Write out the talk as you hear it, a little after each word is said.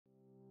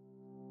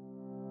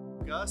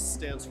GUSS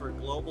stands for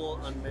Global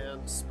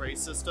Unmanned Spray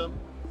System.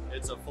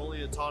 It's a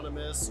fully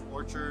autonomous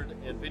orchard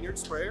and vineyard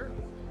sprayer.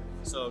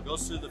 So it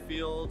goes through the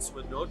fields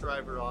with no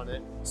driver on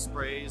it,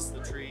 sprays the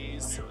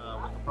trees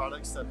with the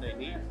products that they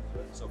need.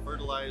 So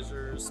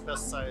fertilizers,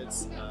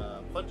 pesticides,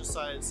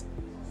 fungicides,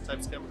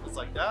 types of chemicals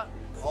like that.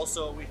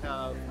 Also, we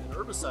have an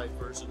herbicide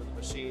version of the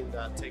machine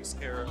that takes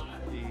care of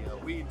the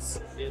weeds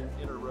in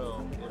a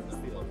row in the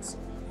fields.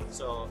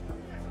 So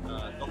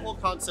the whole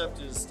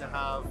concept is to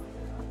have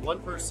one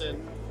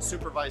person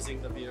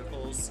supervising the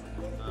vehicles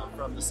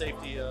from the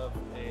safety of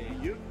a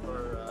ute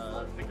or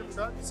a pickup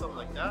truck, something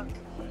like that,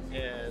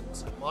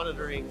 and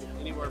monitoring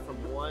anywhere from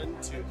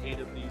 1 to 8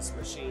 of these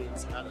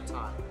machines at a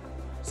time.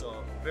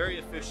 So very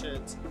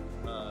efficient,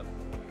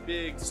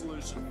 big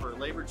solution for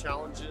labor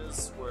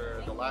challenges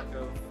where the lack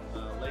of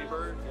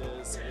labor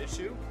is an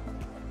issue.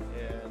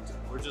 And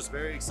we're just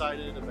very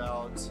excited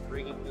about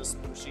bringing this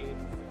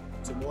machine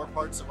to more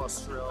parts of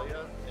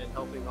Australia and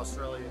helping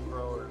Australian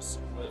growers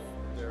with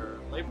their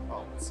labor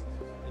problems.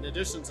 In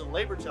addition to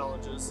labor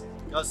challenges,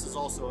 GUSS is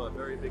also a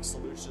very big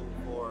solution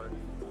for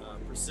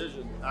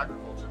precision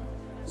agriculture.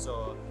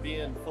 So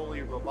being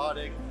fully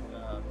robotic,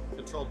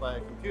 controlled by a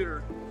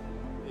computer,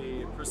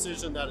 the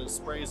precision that it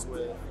sprays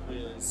with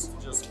is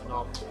just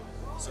phenomenal.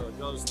 So it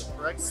goes the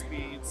correct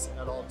speeds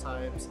at all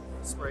times,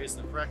 sprays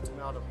the correct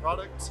amount of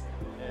product,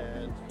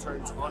 and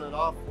turns on and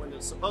off when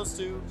it's supposed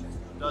to,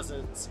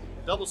 doesn't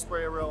double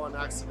spray a row on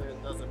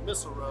accident, doesn't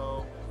miss a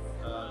row,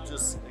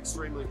 just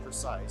extremely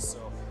precise.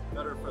 So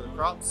better for the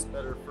crops,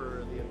 better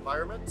for the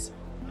environment,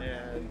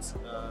 and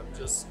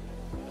just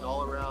an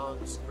all-around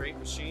great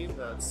machine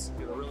that's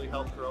going to really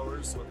help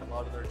growers with a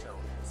lot of their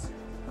challenges.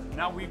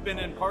 Now, we've been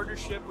in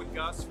partnership with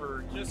GUSS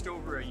for just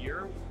over a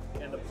year,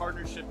 and the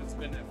partnership has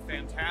been a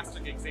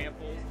fantastic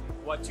example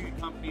of what two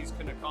companies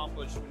can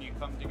accomplish when you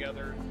come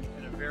together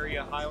in a very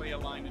highly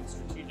aligned and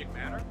strategic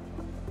manner.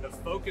 The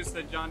focus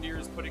that John Deere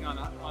is putting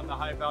on the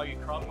high-value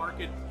crop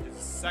market is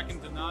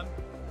second to none.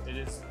 It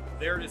is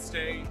there to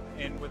stay,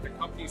 and with a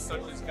company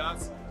such as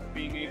GUSS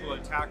being able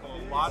to tackle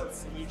a lot of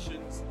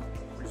solutions,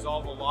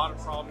 resolve a lot of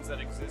problems that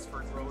exist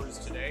for growers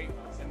today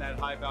in that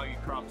high-value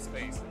crop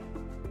space.